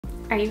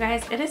Alright, you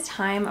guys, it is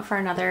time for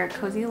another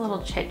cozy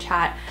little chit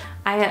chat.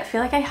 I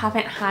feel like I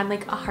haven't had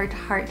like a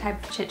heart-to-heart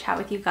type of chit chat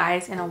with you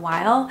guys in a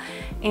while,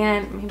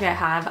 and maybe I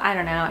have, I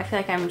don't know. I feel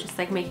like I'm just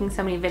like making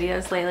so many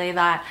videos lately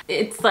that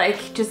it's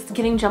like just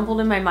getting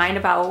jumbled in my mind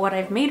about what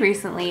I've made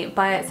recently,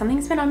 but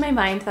something's been on my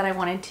mind that I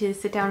wanted to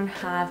sit down and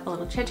have a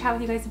little chit chat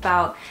with you guys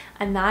about,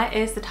 and that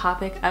is the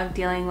topic of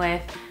dealing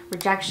with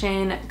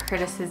rejection,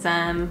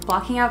 criticism,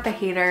 blocking out the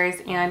haters,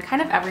 and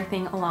kind of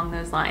everything along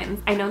those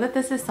lines. I know that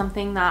this is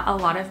something that a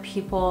lot of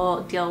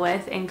people deal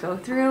with and go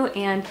through,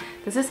 and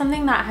this is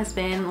something that has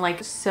been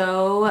like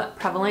so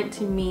prevalent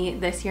to me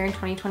this year in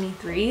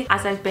 2023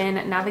 as I've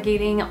been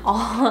navigating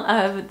all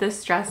of the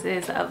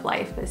stresses of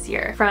life this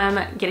year. From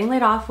getting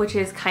laid off, which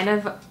is kind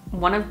of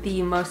one of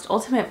the most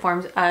ultimate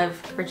forms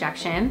of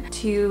rejection,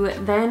 to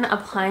then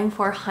applying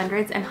for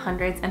hundreds and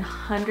hundreds and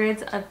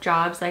hundreds of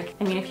jobs. Like,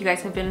 I mean, if you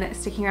guys have been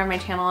sticking around my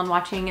channel and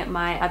watching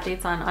my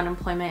updates on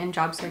unemployment and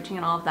job searching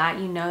and all of that,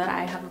 you know that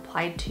I have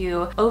applied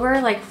to over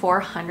like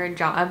 400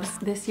 jobs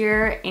this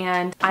year,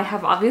 and I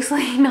have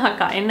obviously not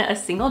gotten a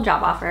single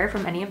job offer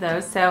from any of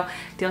those. So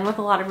dealing with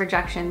a lot of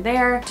rejection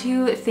there,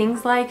 to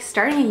things like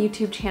starting a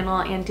YouTube channel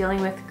and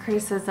dealing with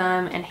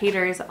criticism and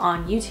haters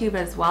on YouTube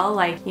as well.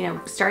 Like, you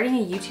know, starting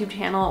a YouTube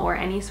channel or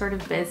any sort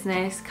of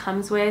business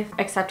comes with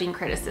accepting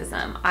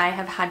criticism. I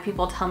have had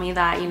people tell me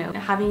that, you know,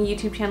 having a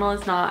YouTube channel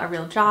is not a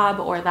real job,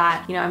 or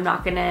that, you know, I'm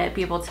not gonna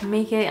be able to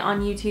make it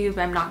on YouTube.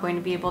 I'm not going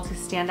to be able to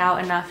stand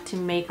out enough to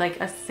make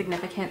like a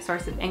significant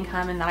source of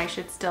income, and that I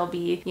should still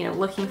be, you know,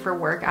 looking for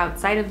work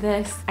outside of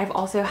this. I've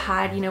also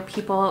had, you know,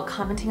 people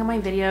commenting on my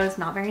videos,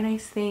 not very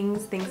nice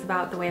things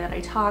about the way that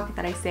I talk,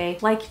 that I say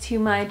like too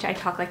much, I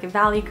talk like a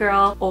valley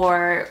girl,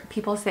 or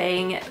people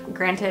saying,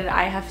 granted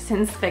I have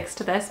since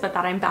fixed this, but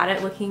that I'm bad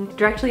at looking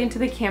directly into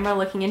the camera,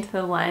 looking into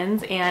the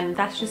lens, and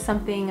that's just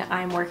something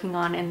I'm working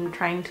on and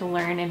trying to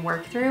learn and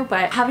work through.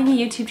 But having a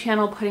YouTube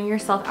channel, putting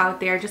yourself out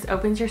there, just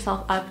opens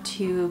yourself up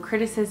to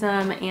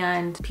criticism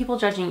and people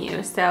judging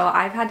you. So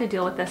I've had to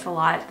deal with this a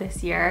lot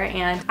this year,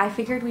 and I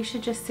figured we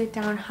should just sit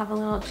down and have a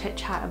little chit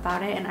chat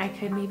about it, and I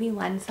could maybe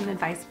lend some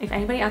advice if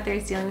anybody out there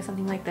is dealing with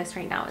something like this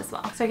right now as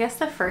well. So I guess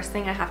the first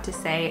thing I have to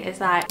say is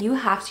that you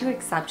have to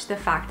accept the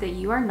fact that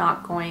you are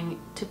not going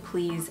to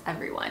please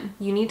everyone.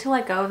 You need to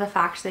let go of the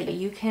fact that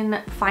you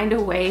can find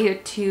a way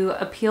to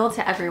appeal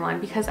to everyone,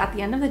 because at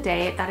the end of the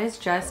day, that is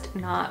just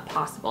not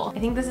possible. I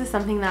think this is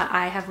something that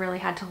I have really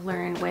had to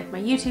learn with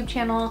my YouTube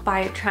channel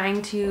by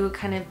trying to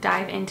kind of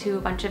dive into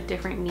a bunch of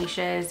different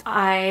niches.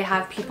 I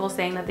have people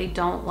saying that they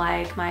don't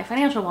like my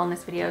financial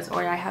wellness videos,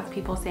 or I have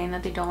people saying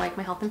that they don't like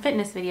my health and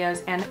fitness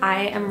videos, and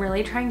I am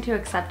really trying to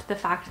accept the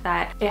fact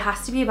that it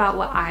has to be about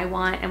what I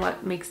want and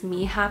what makes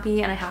me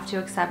happy, and I have to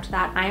accept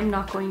that I am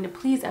not going to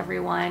please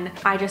everyone.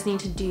 I just need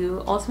to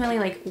do ultimately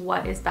like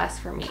what is best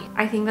for me.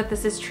 I think that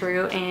this is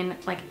true in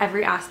like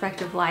every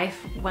aspect of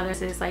life, whether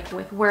this is like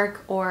with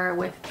work or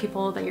with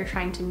people that you're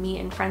trying to meet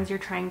and friends you're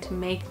trying to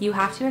make. You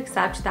have to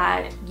accept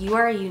that you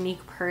are a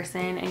unique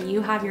person and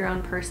you have your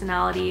own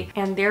personality,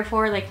 and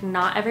therefore like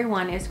not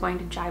everyone is going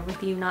to jive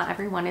with you, not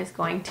everyone is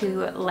going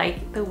to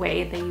like the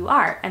way that you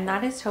are, and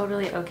that is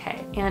totally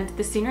okay. And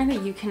the sooner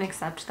that you can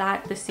accept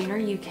that, the sooner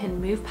you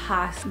can move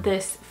past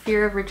this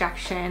fear of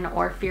rejection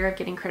or fear of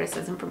getting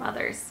criticism from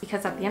others.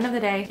 Because at the end of the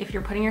day, if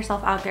you're putting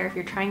yourself out there, if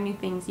you're trying new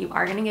things, you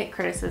are going to get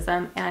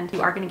criticism and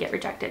you are going to get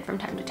rejected from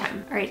time to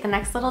time. All right, the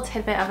next little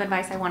tidbit of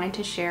advice I wanted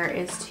to share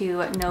is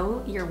to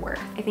know your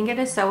worth. I think it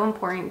is so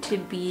important to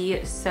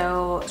be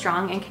so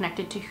strong and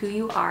connected to who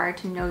you are,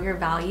 to know your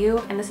value.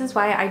 And this is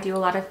why I do a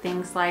lot of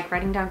things like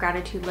writing down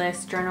gratitude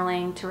lists,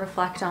 journaling, to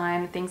reflect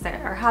on things that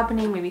are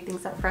happening, maybe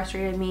things that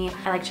frustrated me.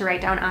 I like to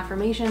write down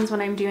affirmations when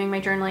I'm doing my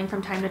journaling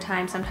from time to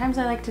time. Sometimes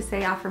I like to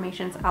say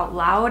affirmations out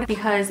loud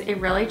because it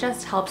really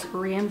just helps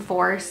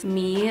reinforce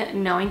me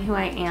knowing who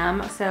I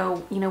am.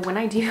 So, you know, when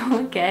I do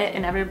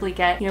inevitably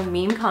get, you know,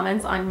 mean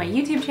comments on my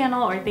YouTube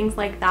channel or things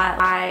like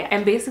that, I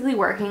am basically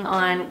working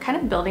on kind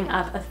of building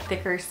up a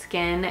thicker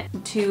skin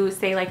to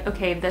say like,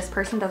 okay, this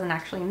person doesn't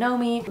actually know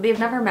me. They've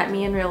never met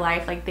me in real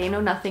life. Like, they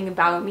know nothing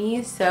about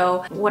me.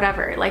 So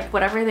whatever, like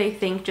whatever they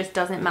think just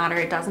doesn't matter.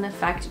 It doesn't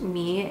affect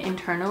me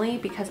internally,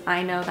 because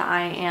I know that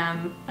I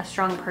am a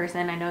strong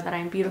person. I know that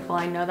I'm beautiful.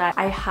 I know that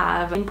I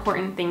have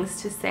important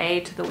things to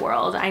say to the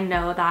world. I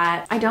know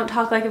that I don't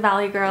talk like a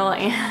valley girl,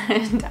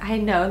 and I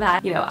know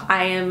that, you know,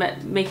 I am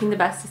making the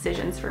best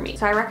decisions for me.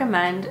 So I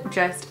recommend,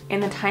 just in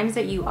the times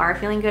that you are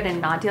feeling good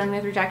and not dealing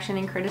with rejection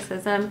and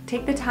criticism,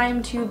 take the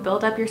time to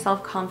build up your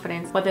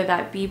self-confidence, whether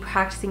that be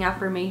practicing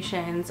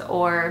affirmations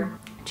or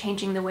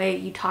changing the way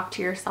you talk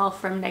to yourself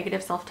from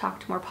negative self-talk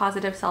to more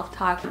positive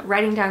self-talk,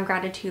 writing down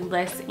gratitude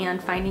lists,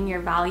 and finding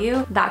your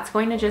value. That's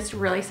going to just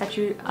really set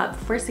you up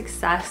for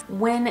success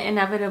when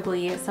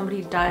inevitably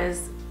somebody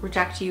does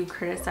reject you,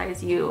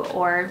 criticize you,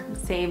 or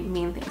say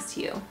mean things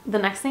to you. The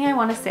next thing I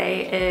want to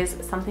say is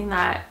something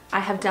that I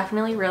have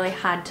definitely really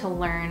had to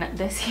learn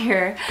this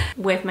year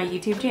with my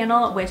YouTube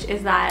channel, which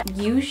is that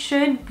you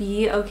should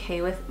be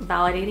okay with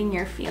validating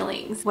your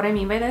feelings. What I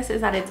mean by this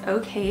is that it's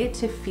okay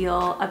to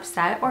feel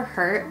upset or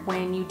hurt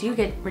when you do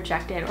get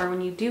rejected, or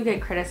when you do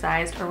get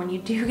criticized, or when you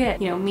do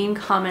get, you know, mean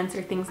comments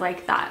or things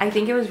like that. I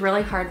think it was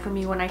really hard for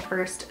me when I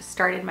first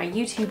started my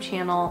YouTube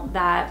channel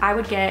that I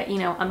would get, you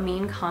know, a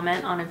mean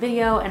comment on a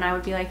video and I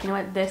would be like, you know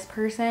what, this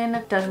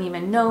person doesn't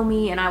even know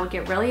me, and I would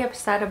get really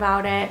upset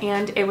about it.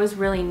 And it was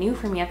really new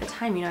for me at the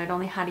time. You know, I'd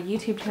only had a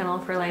YouTube channel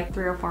for like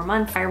 3 or 4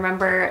 months. I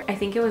remember, I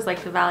think it was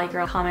like the Valley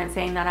Girl comment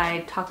saying that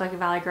I talk like a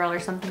Valley Girl or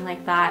something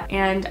like that.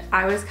 And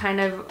I was kind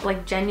of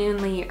like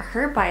genuinely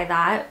hurt by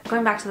that.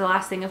 Going back to the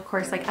last thing, of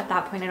course, like at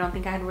that point, I don't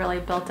think I had really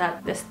built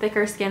up this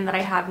thicker skin that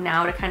I have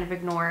now to kind of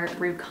ignore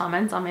rude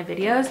comments on my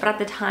videos. But at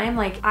the time,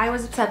 like I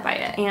was upset by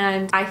it.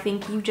 And I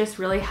think you just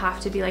really have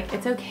to be like,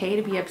 it's okay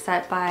to be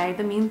upset by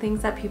the mean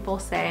things that people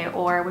say,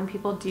 or when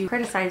people do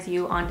criticize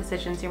you on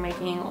decisions you're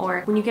making,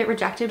 or when you get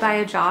rejected by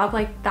a job,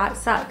 like that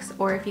sucks.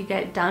 Or if you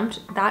get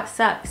dumped, that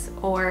sucks.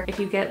 Or if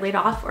you get laid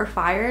off or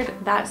fired,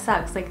 that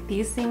sucks. Like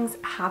these things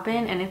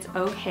happen and it's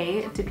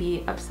okay to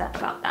be upset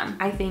about them.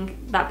 I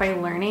think that by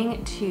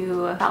learning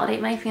to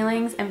validate my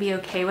feelings and be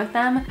okay with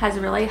them has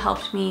really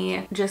helped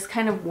me just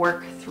kind of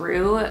work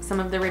through some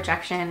of the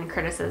rejection,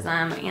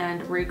 criticism,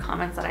 and rude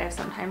comments that I have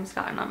sometimes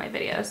gotten on my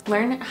videos.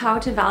 Learn how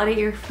to validate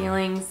your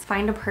feelings.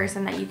 Find a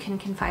person that you can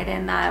confide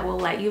in that will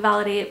let you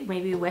validate,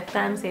 maybe with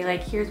them. Say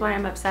like, here's why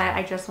I'm upset.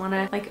 I just want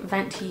to like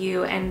vent to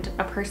you. And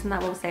a person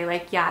that will say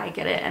like, yeah, I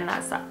get it, and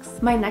that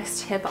sucks. My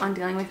next tip on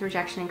dealing with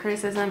rejection and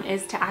criticism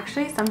is to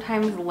actually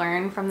sometimes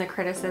learn from the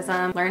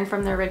criticism, learn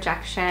from the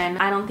rejection.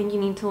 I don't think you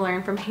need to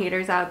learn from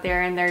haters out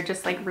there and they're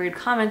just like rude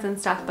comments and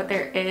stuff, but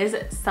there is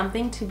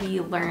something to be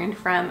learned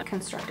from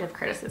constructive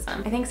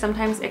criticism. I think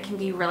sometimes it can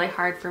be really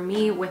hard for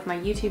me with my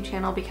YouTube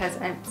channel because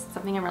it's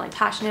something I'm really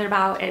passionate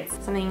about. It's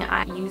something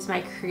I use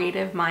my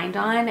creative mind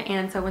on.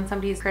 And so when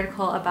somebody's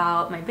critical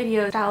about my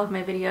videos, style of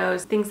my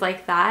videos, things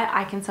like that,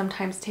 I can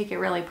sometimes take it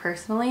really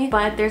personally.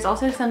 But there's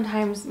also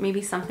sometimes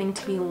maybe something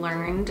to be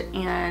learned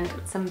and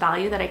some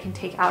value that I can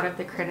take out of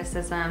the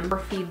criticism or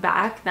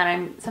feedback that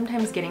I'm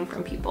sometimes getting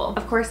from people.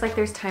 Of course, like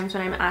there's times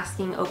when I'm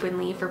asking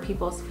openly for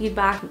people's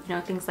feedback, you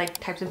know, things like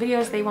types of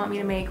videos they want me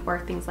to make or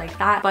things like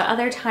that. But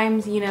other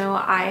times, you know,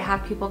 I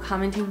have people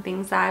commenting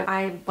things that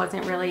I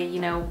wasn't really, you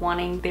know,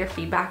 wanting their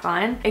feedback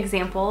on.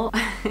 Example,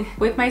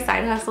 with my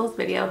side hustles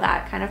video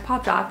that kind of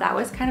popped off, that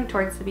was kind of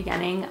towards the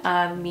beginning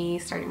of me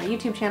starting my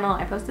YouTube channel.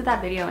 I posted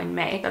that video in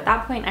May. So at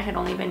that point, I had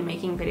only been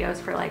making videos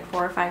for like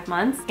 4 or 5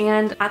 months.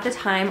 And at the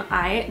time,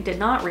 I did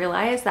not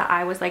realize that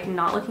I was like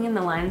not looking in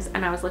the lens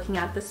and I was looking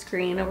at the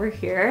screen over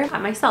here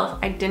at myself.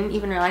 I didn't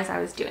even realize I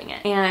was doing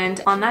it.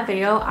 And on that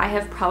video, I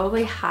have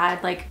probably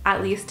had like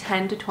at least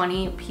 10 to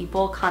 20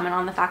 people comment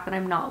on the fact that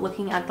I'm not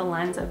looking at the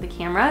lens of the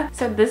camera.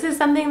 So this is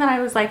something that I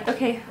was like,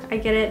 okay, I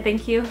get it.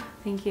 Thank you.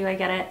 Thank you. I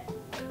get it.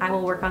 I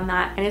will work on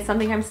that. And it's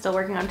something I'm still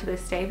working on to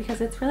this day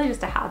because it's really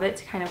just a habit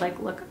to kind of like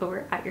look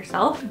over at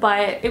yourself.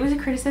 But it was a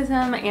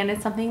criticism and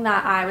it's something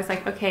that I was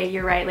like, okay,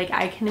 you're right. Like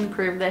I can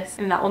improve this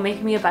and that will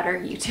make me a better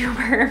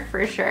YouTuber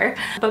for sure.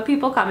 But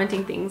people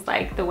commenting things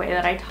like the way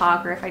that I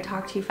talk or if I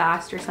talk too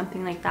fast or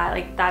something like that,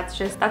 like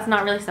that's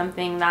not really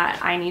something that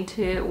I need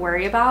to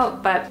worry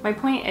about. But my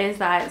point is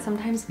that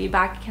sometimes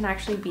feedback can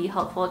actually be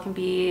helpful. It can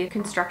be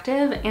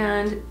constructive,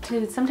 and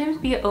to sometimes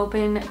be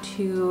open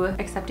to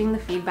accepting the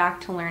feedback,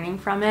 to learning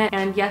from it.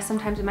 And yes,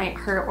 sometimes it might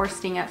hurt or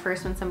sting at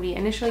first when somebody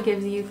initially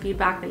gives you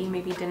feedback that you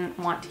maybe didn't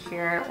want to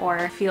hear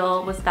or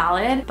feel was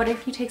valid. But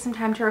if you take some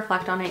time to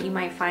reflect on it, you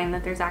might find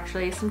that there's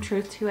actually some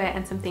truth to it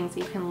and some things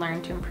that you can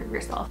learn to improve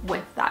yourself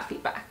with that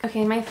feedback.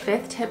 Okay, my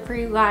 5th tip for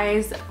you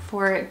guys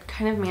for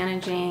kind of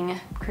managing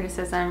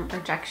criticism,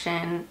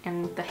 rejection,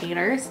 and the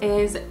haters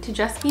is to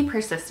just be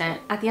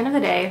persistent. At the end of the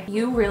day,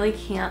 you really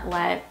can't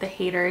let the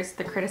haters,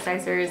 the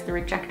criticizers, the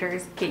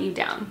rejectors get you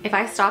down. If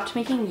I stopped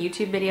making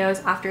YouTube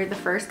videos after the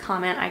first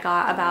comment I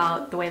got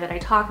about the way that I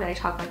talk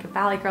like a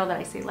Valley Girl, that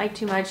I say like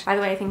too much. By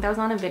the way, I think that was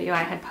on a video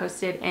I had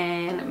posted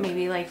in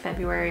maybe like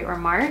February or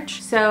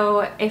March.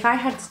 So if I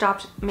had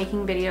stopped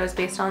making videos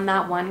based on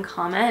that one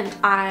comment,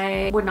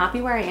 I would not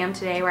be where I am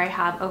today, where I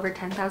have over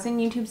 10,000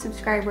 YouTube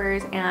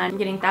subscribers and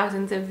getting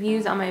thousands of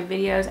views on my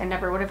videos. I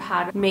never would have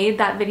had made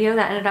that video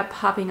that ended up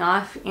popping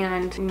off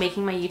and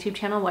making my YouTube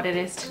channel what it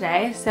is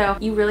today. So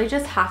you really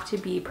just have to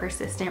be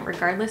persistent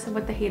regardless of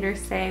what the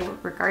haters say,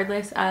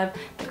 regardless of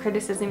the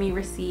criticism you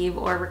receive,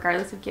 or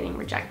regardless of getting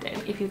rejected.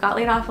 If you got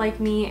laid off like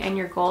me and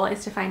your goal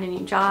is to find a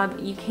new job,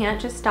 you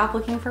can't just stop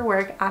looking for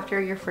work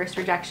after your first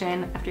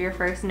rejection, after your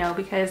first no,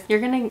 because you're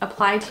gonna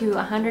apply to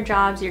 100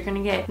 jobs, you're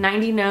gonna get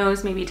 90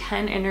 no's, maybe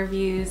 10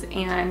 interviews,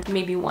 and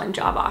maybe 1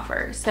 job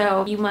offer.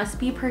 So you must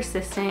be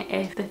persistent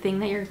if the thing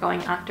that you're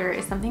going after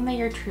is something that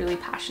you're truly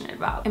passionate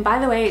about. And by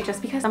the way,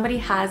 just because somebody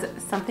has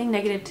something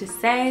negative to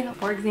say,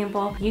 for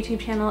example, YouTube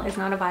channel is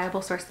not a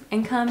viable source of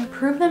income,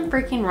 prove them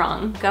freaking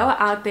wrong. Go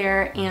out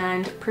there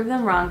and prove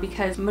them wrong. wrong,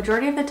 because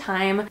majority of the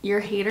time your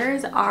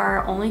haters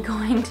are only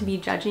going to be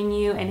judging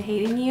you and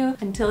hating you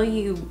until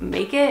you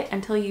make it,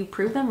 until you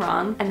prove them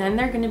wrong, and then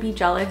they're going to be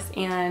jealous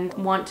and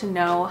want to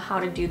know how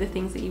to do the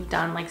things that you've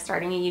done, like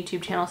starting a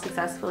YouTube channel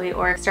successfully,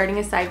 or starting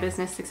a side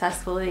business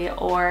successfully,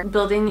 or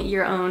building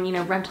your own, you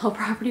know, rental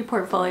property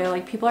portfolio.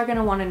 Like, people are going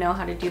to want to know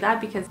how to do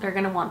that because they're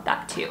going to want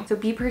that too. So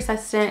be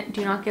persistent,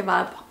 do not give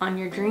up on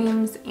your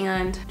dreams,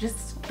 and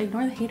just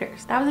ignore the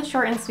haters. That was a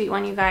short and sweet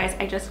one, you guys.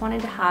 I just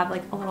wanted to have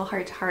like a little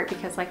heart to heart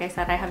because, like I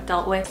said, I have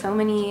dealt with so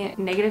many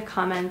negative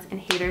comments and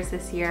haters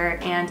this year,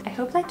 and I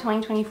hope that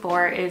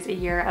 2024 is a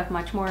year of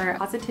much more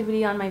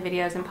positivity on my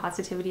videos and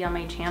positivity on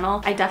my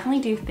channel. I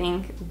definitely do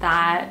think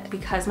that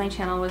because my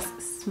channel was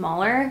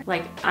smaller,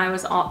 like I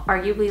was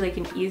arguably like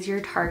an easier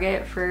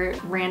target for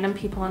random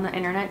people on the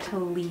internet to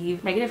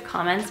leave negative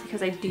comments,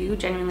 because I do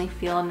genuinely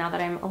feel now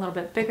that I'm a little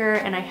bit bigger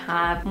and I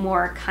have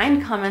more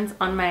kind comments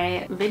on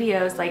my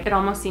videos, like it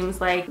almost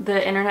seems like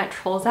the internet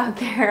trolls out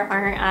there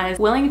aren't as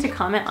willing to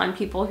comment on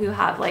people who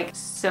have like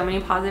so many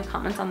positive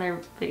comments on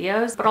their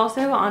videos. But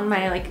also on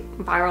my like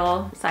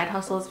viral side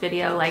hustles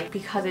video, like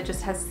because it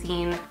just has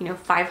seen, you know,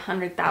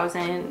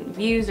 500,000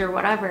 views or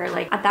whatever,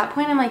 like at that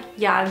point I'm like,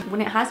 yeah,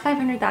 when it has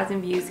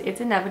 500,000 views,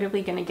 it's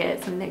inevitably gonna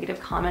get some negative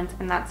comments,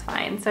 and that's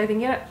fine. So I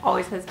think it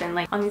always has been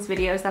like on these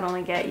videos that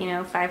only get, you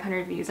know,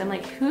 500 views, I'm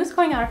like, who's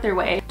going out of their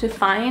way to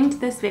find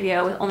this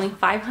video with only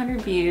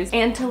 500 views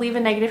and to leave a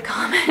negative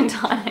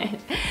comment on it?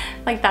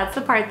 Like, that's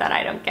the part that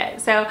I don't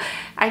get. So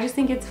I just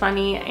think it's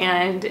funny,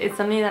 and it's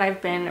something that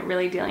I've been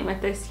really dealing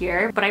with this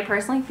year. But I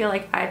personally feel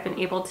like I've been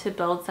able to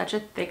build such a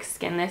thick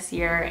skin this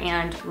year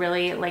and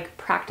really like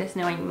practice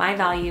knowing my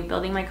value,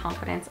 building my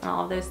confidence, and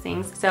all of those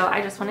things. So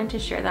I just wanted to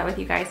share that with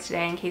you guys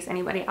today, in case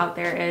anybody out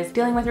there is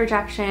dealing with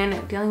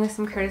rejection, dealing with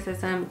some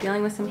criticism,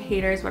 dealing with some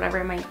haters, whatever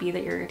it might be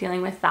that you're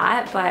dealing with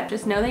that. But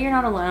just know that you're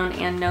not alone,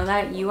 and know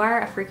that you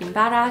are a freaking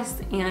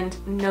badass, and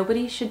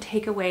nobody should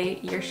take away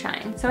your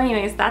shine. So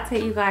anyways, that's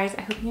it, you guys.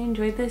 I hope you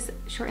enjoyed this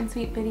short and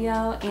sweet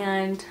video,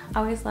 and I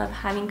always love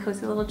having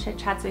cozy little chit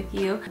chats with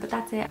you. But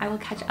that's it. I will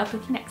catch up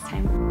with you next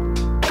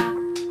time.